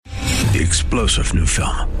The explosive new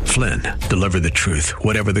film, Flynn, deliver the truth,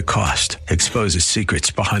 whatever the cost. Exposes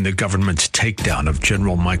secrets behind the government's takedown of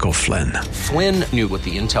General Michael Flynn. Flynn knew what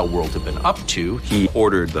the intel world had been up to. He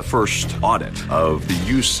ordered the first audit of the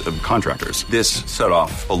use of contractors. This set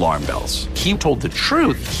off alarm bells. He told the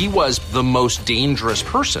truth. He was the most dangerous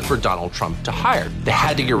person for Donald Trump to hire. They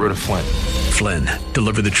had to get rid of Flynn. Flynn,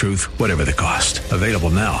 deliver the truth, whatever the cost. Available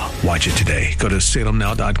now. Watch it today. Go to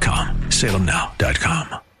salemnow.com.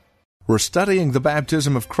 salemnow.com. We're studying the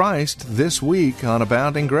baptism of Christ this week on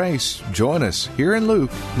Abounding Grace. Join us here in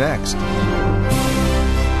Luke next.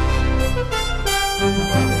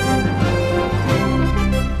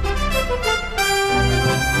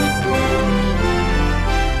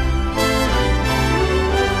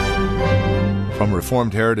 From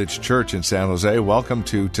Reformed Heritage Church in San Jose, welcome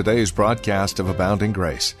to today's broadcast of Abounding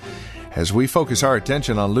Grace. As we focus our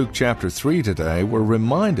attention on Luke chapter 3 today, we're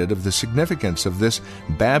reminded of the significance of this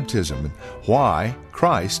baptism and why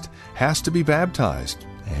Christ has to be baptized.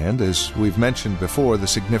 And as we've mentioned before, the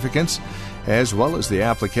significance as well as the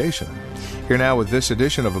application. Here now with this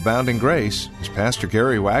edition of Abounding Grace is Pastor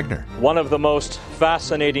Gary Wagner. One of the most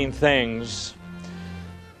fascinating things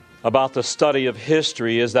about the study of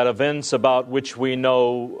history is that events about which we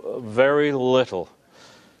know very little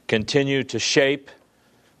continue to shape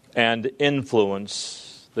and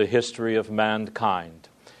influence the history of mankind,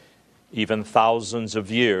 even thousands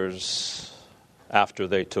of years after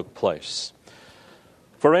they took place.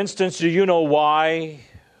 For instance, do you know why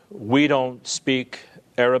we don't speak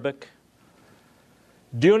Arabic?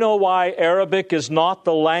 Do you know why Arabic is not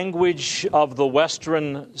the language of the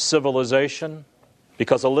Western civilization?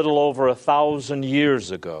 Because a little over 1,000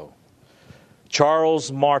 years ago,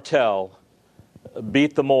 Charles Martel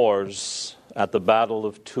beat the Moors at the Battle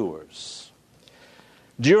of Tours.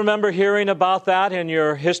 Do you remember hearing about that in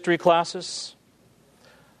your history classes?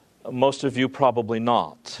 Most of you probably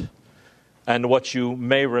not. And what you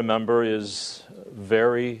may remember is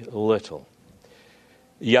very little.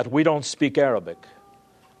 Yet we don't speak Arabic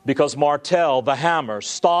because Martel, the hammer,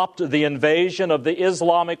 stopped the invasion of the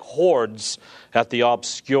Islamic hordes at the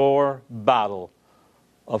obscure Battle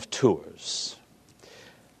of Tours.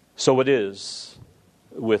 So it is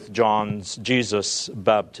with Jesus'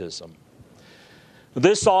 baptism.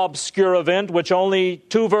 This obscure event, which only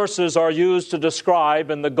 2 verses are used to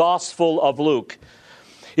describe in the Gospel of Luke,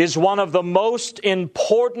 is one of the most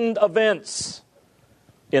important events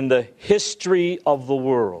in the history of the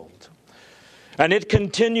world. And it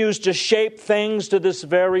continues to shape things to this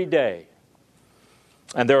very day.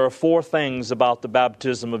 And there are 4 things about the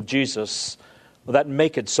baptism of Jesus that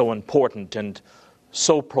make it so important and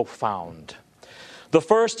so profound. The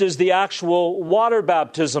first is the actual water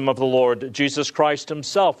baptism of the Lord Jesus Christ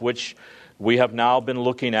himself, which we have now been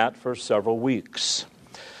looking at for several weeks.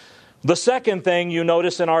 The second thing you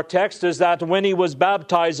notice in our text is that when he was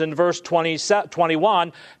baptized in verse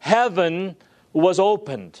 21, heaven was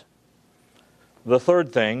opened. The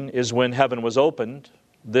third thing is when heaven was opened,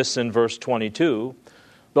 this in verse 22,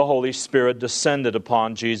 the Holy Spirit descended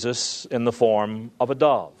upon Jesus in the form of a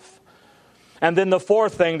dove. And then the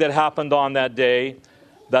fourth thing that happened on that day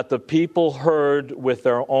that the people heard with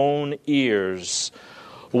their own ears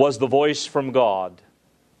was the voice from God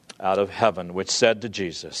out of heaven, which said to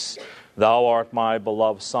Jesus, "Thou art my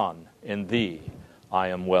beloved Son, in thee I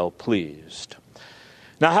am well pleased."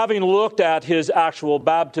 Now, having looked at his actual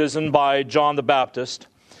baptism by John the Baptist,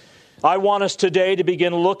 I want us today to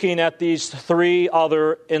begin looking at these 3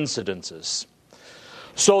 other incidences,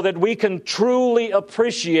 so that we can truly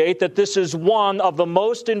appreciate that this is one of the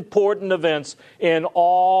most important events in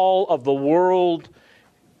all of the world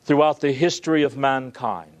throughout the history of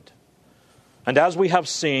mankind. And as we have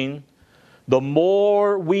seen, the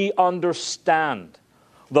more we understand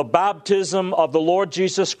the baptism of the Lord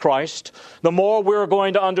Jesus Christ, the more we're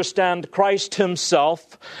going to understand Christ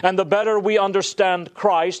himself, and the better we understand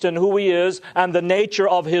Christ and who he is and the nature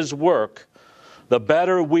of his work, the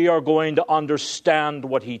better we are going to understand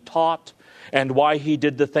what he taught and why he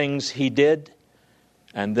did the things he did.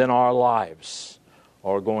 And then our lives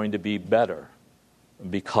are going to be better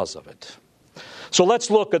because of it. So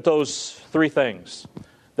let's look at those 3 things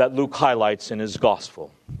that Luke highlights in his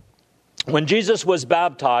gospel. When Jesus was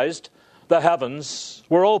baptized, the heavens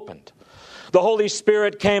were opened. The Holy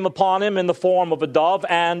Spirit came upon him in the form of a dove,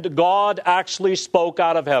 and God actually spoke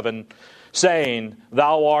out of heaven, saying,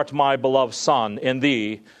 "Thou art my beloved Son, in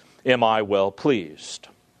thee am I well pleased."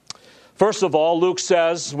 First of all, Luke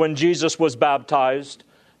says when Jesus was baptized,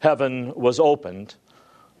 heaven was opened,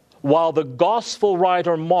 while the gospel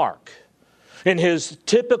writer Mark in his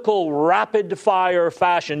typical rapid-fire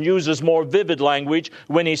fashion, uses more vivid language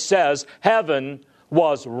when he says, heaven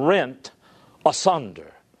was rent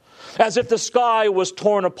asunder. As if the sky was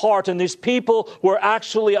torn apart and these people were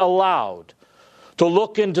actually allowed to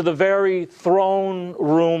look into the very throne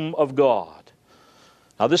room of God.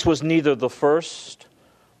 Now, this was neither the first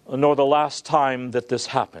nor the last time that this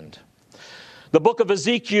happened. The book of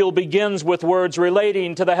Ezekiel begins with words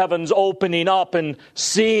relating to the heavens opening up and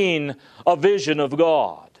seeing a vision of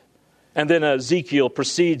God. And then Ezekiel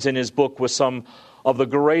proceeds in his book with some of the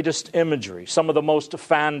greatest imagery, some of the most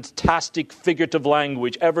fantastic figurative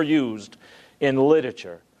language ever used in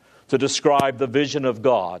literature to describe the vision of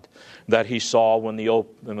God that he saw when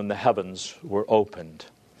the heavens were opened.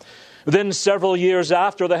 Then several years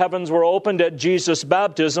after the heavens were opened at Jesus'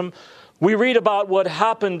 baptism, we read about what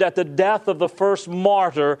happened at the death of the first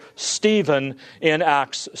martyr, Stephen, in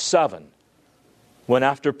Acts 7. When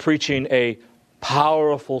after preaching a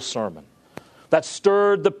powerful sermon that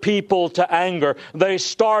stirred the people to anger, they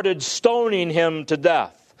started stoning him to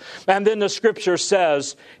death. And then the scripture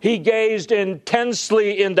says, he gazed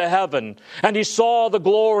intensely into heaven, and he saw the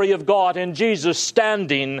glory of God and Jesus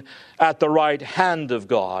standing at the right hand of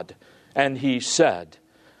God. And he said,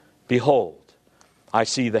 behold, I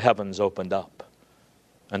see the heavens opened up,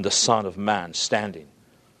 and the Son of Man standing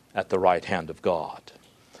at the right hand of God.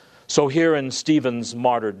 So here in Stephen's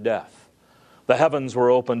martyred death, the heavens were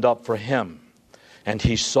opened up for him, and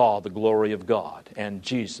he saw the glory of God and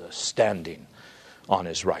Jesus standing on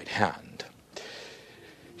his right hand.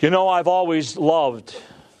 You know, I've always loved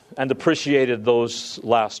and appreciated those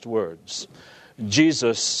last words.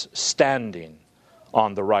 Jesus standing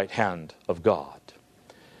on the right hand of God.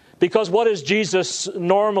 Because what is Jesus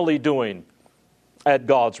normally doing at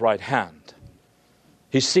God's right hand?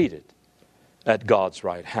 He's seated at God's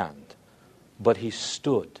right hand. But he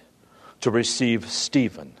stood to receive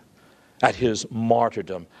Stephen at his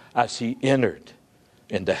martyrdom as he entered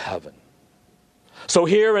into heaven. So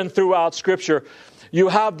here and throughout Scripture, you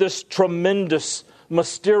have this tremendous,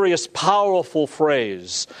 mysterious, powerful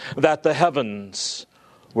phrase that the heavens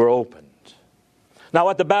were opened. Now,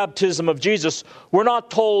 at the baptism of Jesus, we're not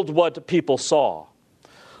told what people saw.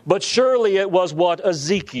 But surely it was what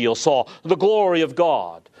Ezekiel saw, the glory of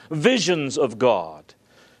God, visions of God.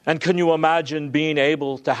 And can you imagine being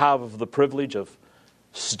able to have the privilege of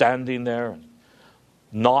standing there,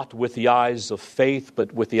 not with the eyes of faith,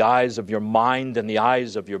 but with the eyes of your mind and the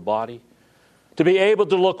eyes of your body? To be able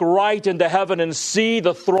to look right into heaven and see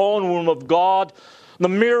the throne room of God, the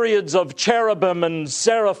myriads of cherubim and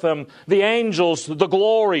seraphim, the angels, the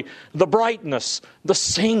glory, the brightness, the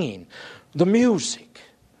singing, the music.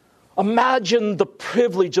 Imagine the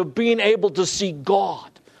privilege of being able to see God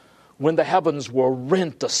when the heavens were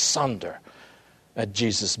rent asunder at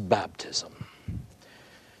Jesus' baptism.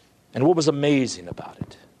 And what was amazing about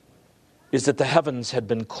it is that the heavens had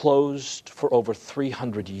been closed for over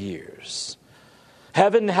 300 years.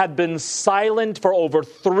 Heaven had been silent for over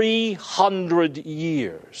 300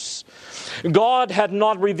 years. God had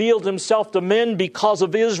not revealed himself to men because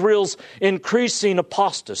of Israel's increasing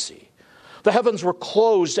apostasy. The heavens were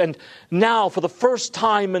closed, and now, for the first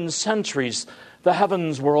time in centuries, the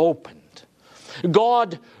heavens were opened.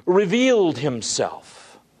 God revealed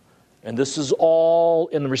himself, and this is all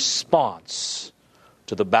in response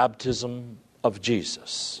to the baptism of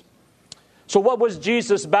Jesus. So what was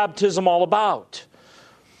Jesus' baptism all about?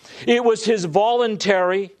 It was his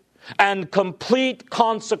voluntary and complete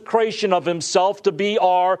consecration of himself to be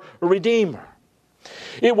our Redeemer.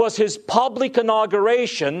 It was his public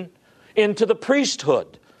inauguration into the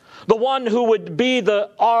priesthood, the one who would be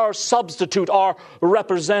our substitute, our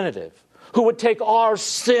representative, who would take our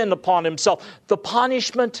sin upon himself, the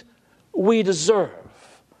punishment we deserve,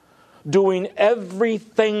 doing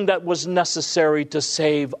everything that was necessary to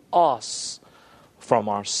save us from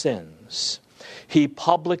our sins. He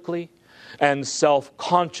publicly and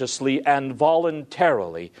self-consciously and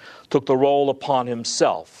voluntarily took the role upon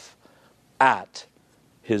himself at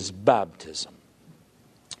his baptism.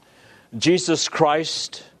 Jesus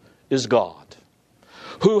Christ is God,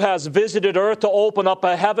 who has visited earth to open up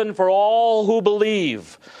a heaven for all who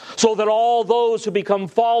believe, so that all those who become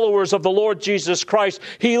followers of the Lord Jesus Christ,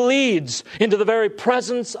 he leads into the very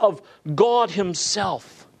presence of God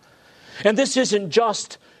himself. And this isn't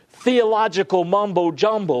just theological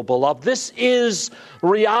mumbo-jumbo, beloved. This is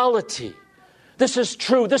reality. This is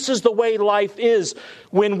true. This is the way life is.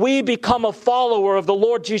 When we become a follower of the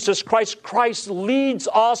Lord Jesus Christ, Christ leads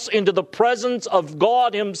us into the presence of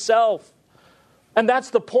God himself. And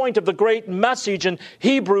that's the point of the great message in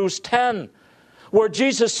Hebrews 10. where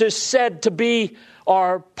Jesus is said to be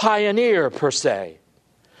our pioneer per se.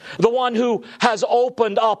 The one who has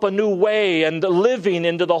opened up a new way and living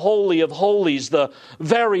into the Holy of Holies, the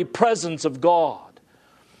very presence of God.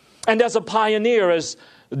 And as a pioneer, as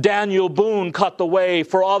Daniel Boone cut the way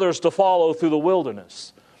for others to follow through the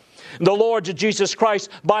wilderness, the Lord Jesus Christ,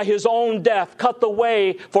 by His own death, cut the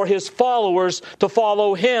way for His followers to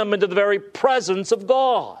follow Him into the very presence of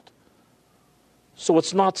God. So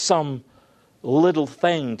it's not some little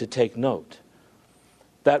thing to take note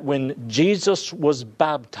that when Jesus was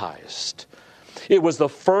baptized, it was the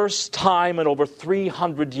first time in over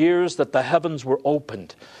 300 years that the heavens were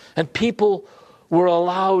opened and people were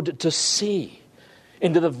allowed to see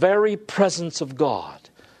into the very presence of God,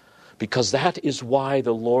 because that is why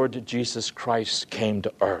the Lord Jesus Christ came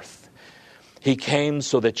to earth. He came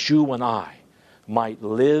so that you and I might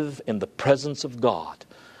live in the presence of God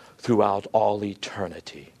throughout all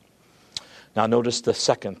eternity. Now notice the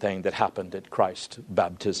second thing that happened at Christ's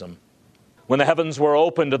baptism. When the heavens were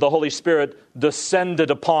opened, the Holy Spirit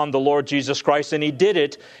descended upon the Lord Jesus Christ, and He did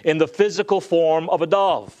it in the physical form of a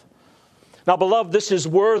dove. Now, beloved, this is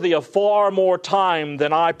worthy of far more time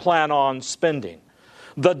than I plan on spending.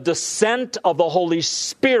 The descent of the Holy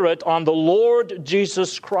Spirit on the Lord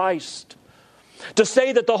Jesus Christ. To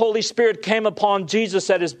say that the Holy Spirit came upon Jesus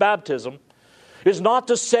at His baptism is not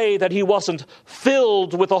to say that He wasn't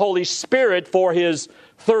filled with the Holy Spirit for His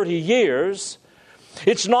 30 years.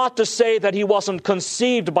 It's not to say that He wasn't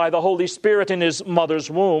conceived by the Holy Spirit in His mother's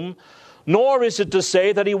womb. Nor is it to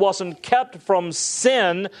say that He wasn't kept from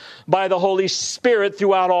sin by the Holy Spirit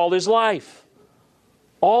throughout all His life.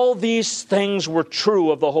 All these things were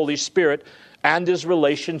true of the Holy Spirit and His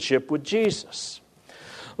relationship with Jesus.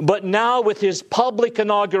 But now with His public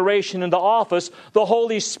inauguration into office, the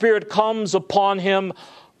Holy Spirit comes upon Him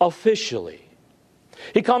officially.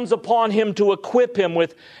 He comes upon Him to equip Him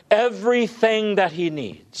with everything that He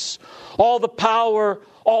needs. All the power,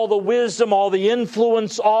 all the wisdom, all the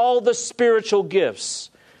influence, all the spiritual gifts.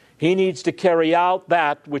 He needs to carry out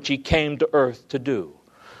that which He came to earth to do,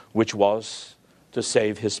 which was to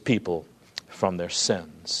save His people from their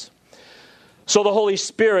sins. So the Holy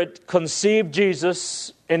Spirit conceived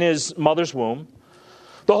Jesus in His mother's womb.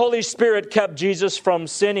 The Holy Spirit kept Jesus from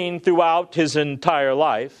sinning throughout His entire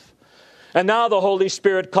life. And now the Holy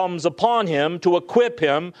Spirit comes upon Him to equip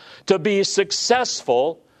Him to be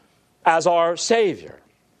successful as our Savior.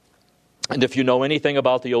 And if you know anything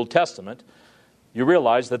about the Old Testament, you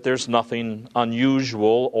realize that there's nothing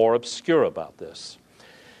unusual or obscure about this.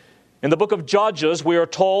 In the book of Judges, we are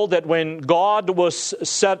told that when God would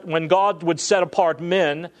set apart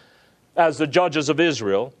men as the judges of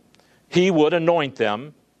Israel, He would anoint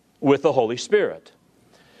them with the Holy Spirit.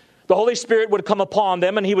 The Holy Spirit would come upon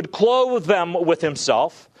them and He would clothe them with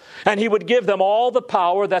Himself, and He would give them all the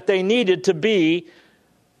power that they needed to be,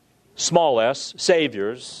 small s,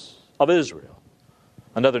 saviors of Israel.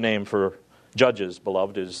 Another name for judges,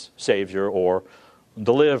 beloved, is Savior or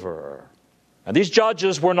deliverer. And these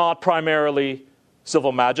judges were not primarily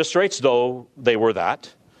civil magistrates, though they were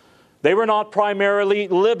that. They were not primarily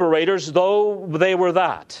liberators, though they were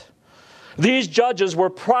that. These judges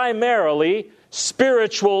were primarily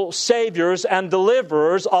spiritual saviors and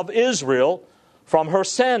deliverers of Israel from her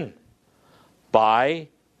sin by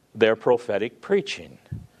their prophetic preaching.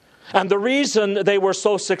 And the reason they were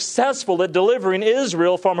so successful at delivering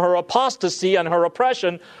Israel from her apostasy and her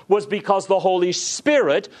oppression was because the Holy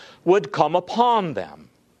Spirit would come upon them.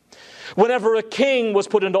 Whenever a king was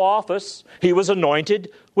put into office, he was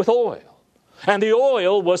anointed with oil. And the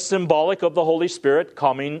oil was symbolic of the Holy Spirit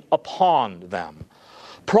coming upon them.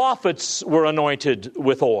 Prophets were anointed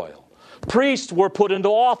with oil. Priests were put into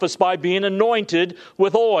office by being anointed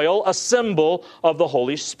with oil, a symbol of the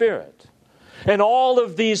Holy Spirit. And all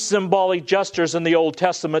of these symbolic gestures in the Old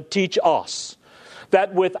Testament teach us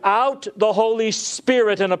that without the Holy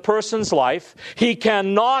Spirit in a person's life, he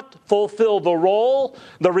cannot fulfill the role,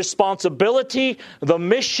 the responsibility, the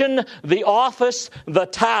mission, the office, the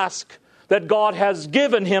task that God has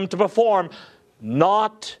given him to perform.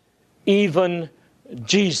 Not even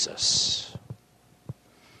Jesus.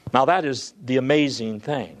 Now that is the amazing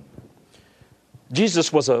thing.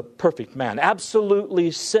 Jesus was a perfect man,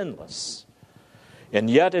 absolutely sinless. And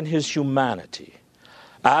yet in his humanity,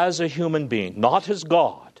 as a human being, not as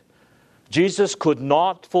God, Jesus could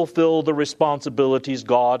not fulfill the responsibilities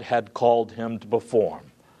God had called him to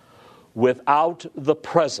perform without the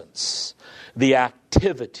presence, the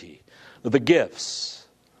activity, the gifts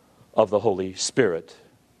of the Holy Spirit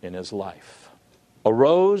in his life. A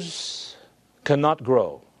rose cannot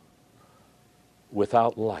grow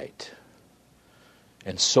without light.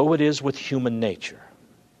 And so it is with human nature.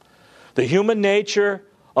 The human nature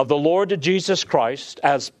of the Lord Jesus Christ,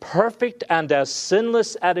 as perfect and as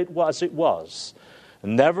sinless as it was,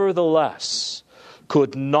 nevertheless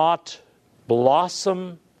could not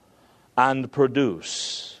blossom and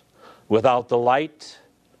produce without the light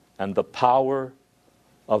and the power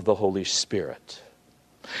of the Holy Spirit.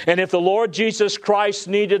 And if the Lord Jesus Christ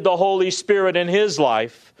needed the Holy Spirit in his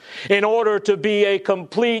life in order to be a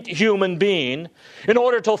complete human being, in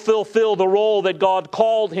order to fulfill the role that God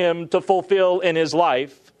called him to fulfill in his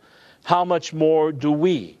life, how much more do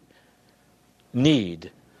we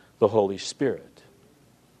need the Holy Spirit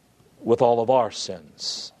with all of our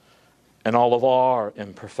sins and all of our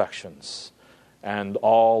imperfections and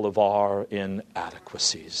all of our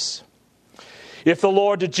inadequacies? If the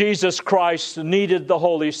Lord Jesus Christ needed the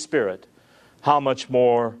Holy Spirit, how much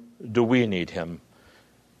more do we need him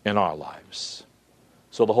in our lives?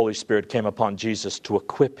 So the Holy Spirit came upon Jesus to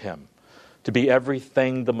equip him to be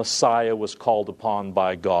everything the Messiah was called upon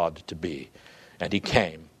by God to be. And he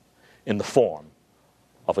came in the form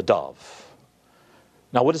of a dove.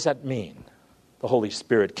 Now, what does that mean? The Holy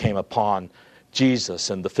Spirit came upon Jesus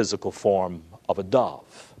in the physical form of a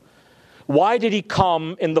dove. Why did he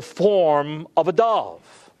come in the form of a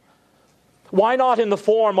dove? Why not in the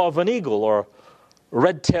form of an eagle or a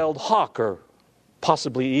red-tailed hawk or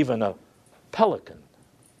possibly even a pelican?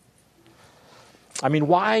 I mean,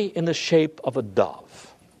 why in the shape of a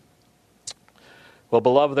dove? Well,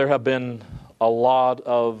 beloved, there have been a lot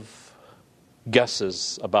of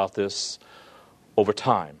guesses about this over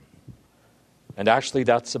time. And actually,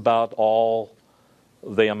 that's about all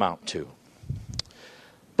they amount to.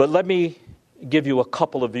 But let me give you a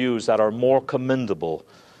couple of views that are more commendable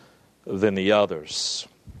than the others.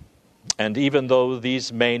 And even though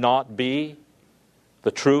these may not be the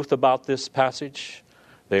truth about this passage,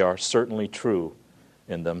 they are certainly true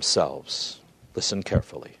in themselves. Listen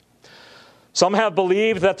carefully. Some have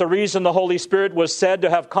believed that the reason the Holy Spirit was said to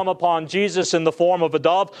have come upon Jesus in the form of a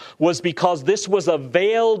dove was because this was a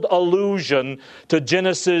veiled allusion to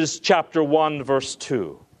Genesis chapter 1, verse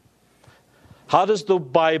 2. How does the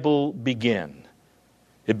Bible begin?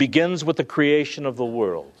 It begins with the creation of the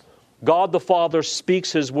world. God the Father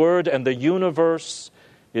speaks his word, and the universe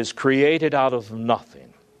is created out of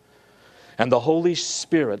nothing. And the Holy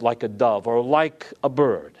Spirit, like a dove or like a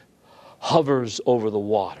bird, hovers over the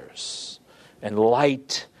waters, and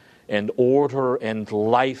light and order and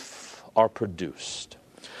life are produced.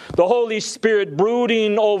 The Holy Spirit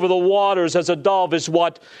brooding over the waters as a dove is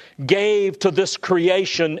what gave to this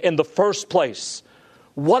creation in the first place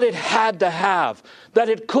what it had to have, that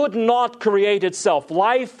it could not create itself: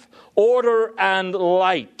 life, order, and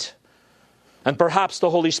light. And perhaps the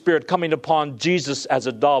Holy Spirit coming upon Jesus as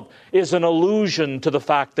a dove is an allusion to the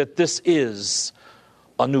fact that this is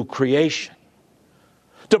a new creation,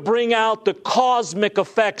 to bring out the cosmic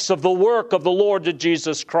effects of the work of the Lord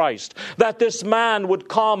Jesus Christ, that this man would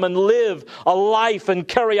come and live a life and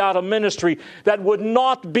carry out a ministry that would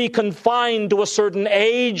not be confined to a certain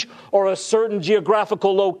age or a certain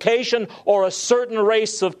geographical location or a certain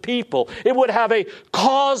race of people. It would have a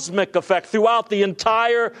cosmic effect throughout the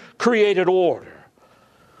entire created order.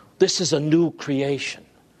 This is a new creation.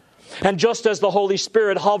 And just as the Holy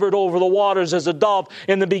Spirit hovered over the waters as a dove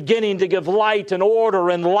in the beginning to give light and order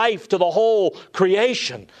and life to the whole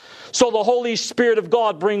creation, so the Holy Spirit of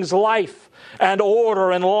God brings life and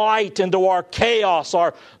order and light into our chaos,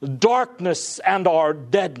 our darkness, and our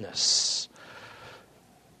deadness.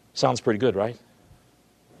 Sounds pretty good, right?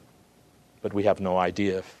 But we have no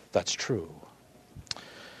idea if that's true.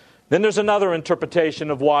 Then there's another interpretation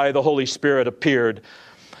of why the Holy Spirit appeared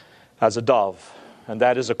as a dove. And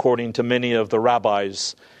that is according to many of the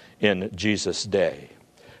rabbis in Jesus' day.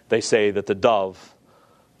 They say that the dove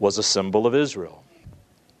was a symbol of Israel.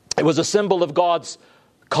 It was a symbol of God's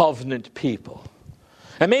covenant people.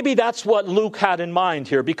 And maybe that's what Luke had in mind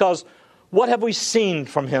here, because what have we seen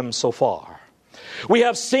from him so far? We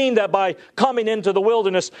have seen that by coming into the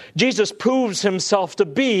wilderness, Jesus proves himself to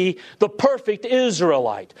be the perfect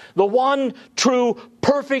Israelite, the one true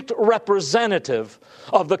perfect representative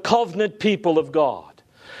of the covenant people of God,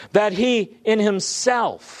 that he in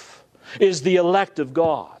himself is the elect of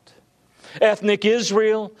God. Ethnic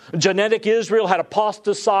Israel, genetic Israel had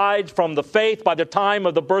apostatized from the faith by the time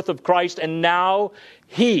of the birth of Christ, and now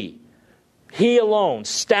he alone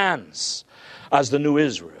stands as the new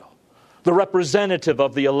Israel, the representative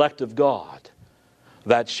of the elect of God.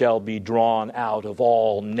 that shall be drawn out of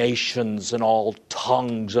all nations and all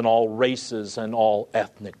tongues and all races and all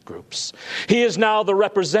ethnic groups. He is now the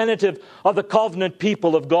representative of the covenant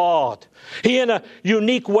people of God. He, in a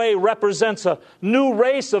unique way, represents a new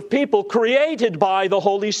race of people created by the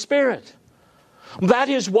Holy Spirit. That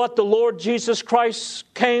is what the Lord Jesus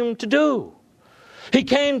Christ came to do. He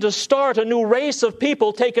came to start a new race of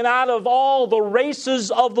people taken out of all the races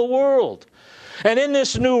of the world. And in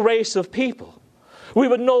this new race of people, we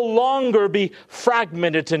would no longer be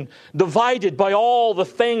fragmented and divided by all the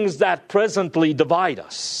things that presently divide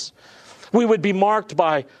us. We would be marked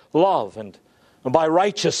by love and by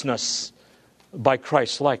righteousness, by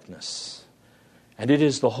Christ-likeness. And it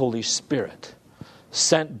is the Holy Spirit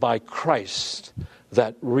sent by Christ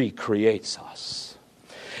that recreates us.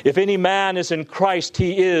 If any man is in Christ,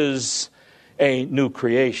 he is a new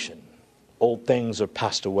creation. Old things are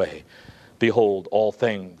passed away. Behold, all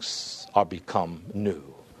things are become new.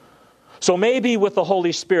 So maybe with the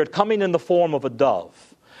Holy Spirit coming in the form of a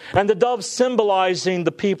dove, and the dove symbolizing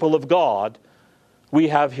the people of God, we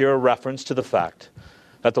have here a reference to the fact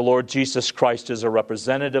that the Lord Jesus Christ is a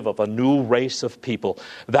representative of a new race of people,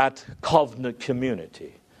 that covenant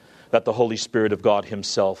community that the Holy Spirit of God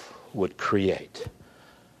Himself would create.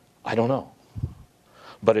 I don't know,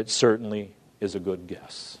 but it certainly is a good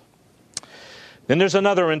guess. Then there's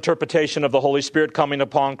another interpretation of the Holy Spirit coming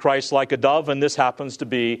upon Christ like a dove, and this happens to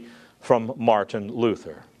be from Martin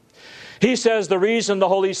Luther. He says the reason the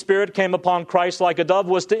Holy Spirit came upon Christ like a dove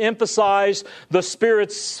was to emphasize the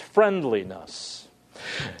Spirit's friendliness.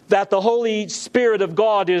 That the Holy Spirit of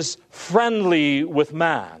God is friendly with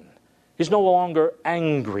man. He's no longer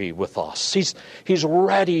angry with us. He's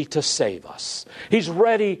ready to save us. He's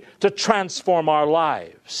ready to transform our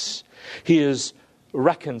lives. He is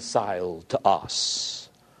reconciled to us.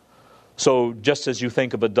 So just as you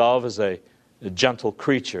think of a dove as a gentle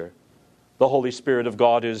creature, the Holy Spirit of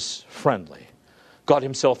God is friendly. God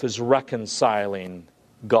Himself is reconciling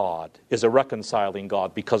God, is a reconciling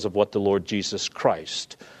God because of what the Lord Jesus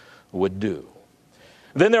Christ would do.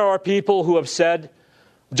 Then there are people who have said,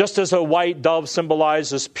 just as a white dove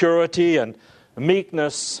symbolizes purity and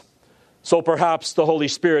meekness, so perhaps the Holy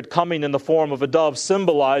Spirit coming in the form of a dove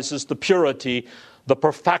symbolizes the purity, the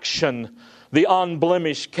perfection, the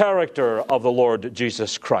unblemished character of the Lord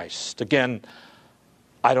Jesus Christ. Again,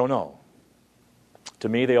 I don't know. To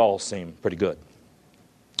me, they all seem pretty good.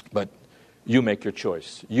 But you make your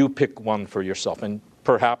choice. You pick one for yourself. And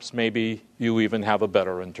perhaps maybe you even have a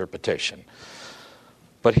better interpretation.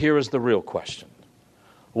 But here is the real question.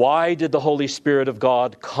 Why did the Holy Spirit of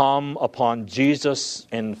God come upon Jesus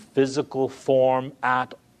in physical form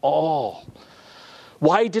at all?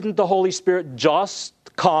 Why didn't the Holy Spirit just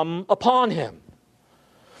come upon Him?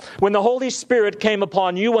 When the Holy Spirit came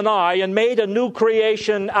upon you and I and made a new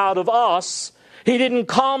creation out of us, He didn't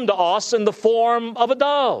come to us in the form of a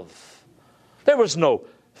dove. There was no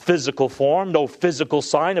physical form, no physical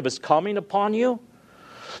sign of His coming upon you.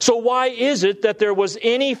 So why is it that there was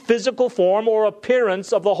any physical form or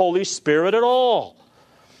appearance of the Holy Spirit at all?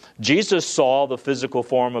 Jesus saw the physical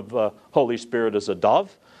form of the Holy Spirit as a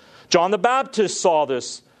dove. John the Baptist saw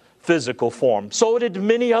this physical form. So did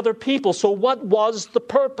many other people. So what was the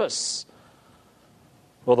purpose?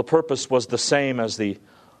 Well, the purpose was the same as the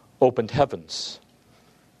opened heavens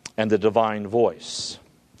and the divine voice.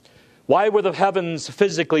 Why were the heavens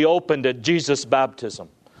physically opened at Jesus' baptism?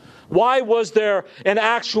 Why was there an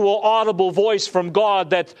actual audible voice from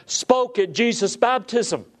God that spoke at Jesus'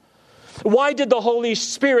 baptism? Why did the Holy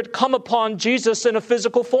Spirit come upon Jesus in a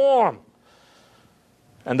physical form?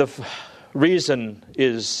 And the reason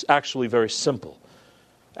is actually very simple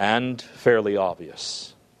and fairly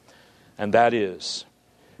obvious. And that is,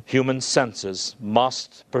 human senses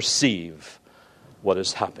must perceive what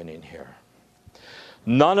is happening here.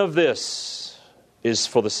 None of this is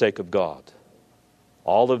for the sake of God.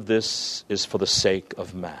 All of this is for the sake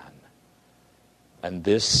of man. And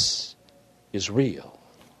this is real.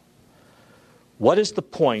 What is the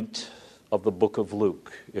point of the book of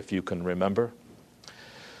Luke, if you can remember?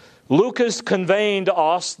 Luke is conveying to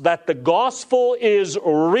us that the gospel is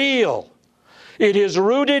real. It is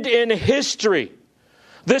rooted in history.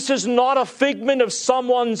 This is not a figment of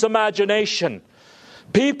someone's imagination.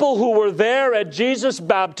 People who were there at Jesus'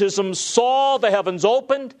 baptism saw the heavens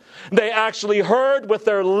opened. They actually heard with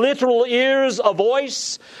their literal ears a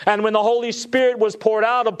voice. And when the Holy Spirit was poured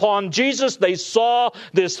out upon Jesus, they saw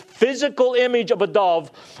this physical image of a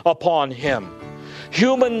dove upon Him.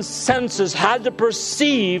 Human senses had to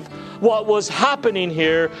perceive what was happening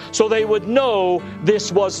here so they would know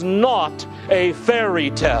this was not a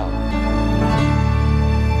fairy tale.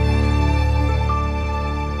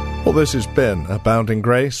 Well, this has been Abounding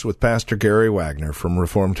Grace with Pastor Gary Wagner from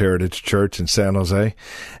Reformed Heritage Church in San Jose.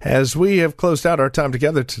 As we have closed out our time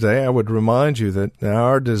together today, I would remind you that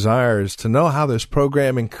our desire is to know how this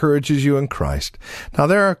program encourages you in Christ. Now,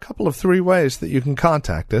 there are three ways that you can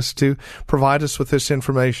contact us to provide us with this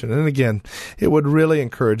information. And again, it would really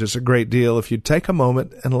encourage us a great deal if you'd take a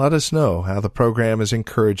moment and let us know how the program is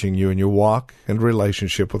encouraging you in your walk and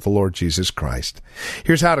relationsh't with the Lord Jesus Christ.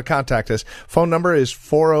 Here's how to contact us. Phone number is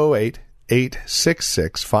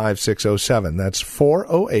 408-866-5607. That's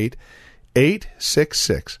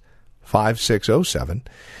 408-866-5607.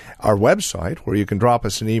 Our website, where you can drop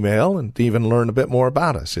us an email and even learn a bit more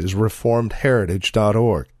about us, is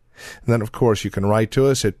reformedheritage.org. And then, of course, you can write to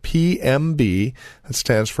us at PMB, that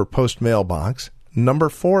stands for Post Mailbox, number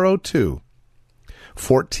 402,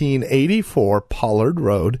 1484 Pollard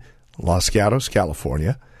Road, Los Gatos,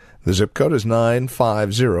 California. The zip code is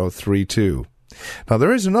 95032. Now,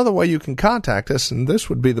 there is another way you can contact us, and this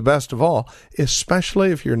would be the best of all,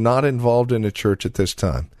 especially if you're not involved in a church at this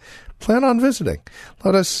time. Plan on visiting.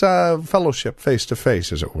 Let us fellowship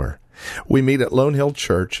face-to-face, as it were. We meet at Lone Hill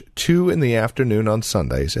Church, 2 in the afternoon on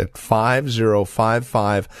Sundays at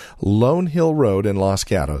 5055 Lone Hill Road in Los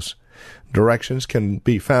Gatos. Directions can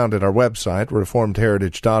be found at our website,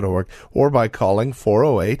 reformedheritage.org, or by calling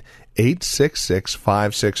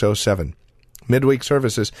 408-866-5607. Midweek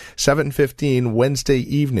services, 7:15 Wednesday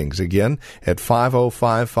evenings, again at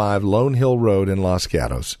 5055 Lone Hill Road in Los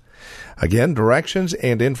Gatos. Again, directions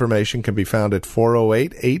and information can be found at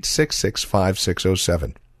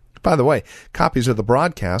 408-866-5607. By the way, copies of the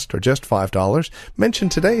broadcast are just $5. Mention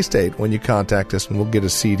today's date when you contact us, and we'll get a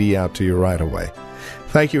CD out to you right away.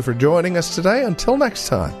 Thank you for joining us today. Until next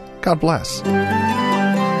time, God bless.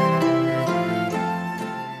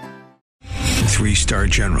 3-star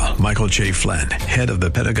General Michael J. Flynn, head of the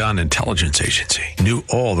Pentagon Intelligence Agency, knew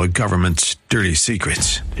all the government's dirty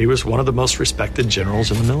secrets. He was one of the most respected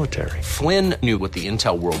generals in the military. Flynn knew what the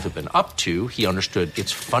intel world had been up to. He understood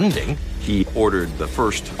its funding. He ordered the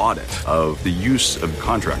first audit of the use of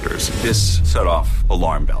contractors. This set off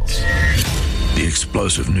alarm bells. The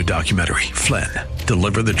explosive new documentary, Flynn,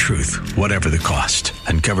 Deliver the Truth, Whatever the Cost,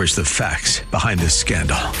 uncovers the facts behind this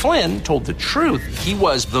scandal. Flynn told the truth. He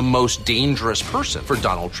was the most dangerous person for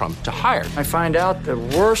Donald Trump to hire. I find out the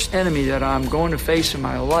worst enemy that I'm going to face in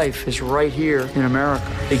my life is right here in America.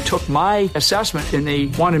 They took my assessment and they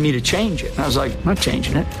wanted me to change it. And I was like, I'm not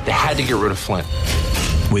changing it. They had to get rid of Flynn.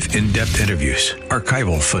 With in-depth interviews,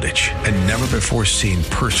 archival footage, and never-before-seen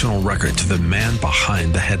personal records of the man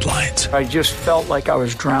behind the headlines. I just felt like I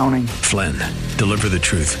was drowning. Flynn, Deliver the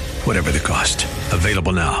Truth, Whatever the Cost.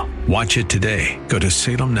 Available now. Watch it today. Go to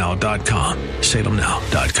salemnow.com.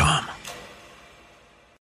 salemnow.com.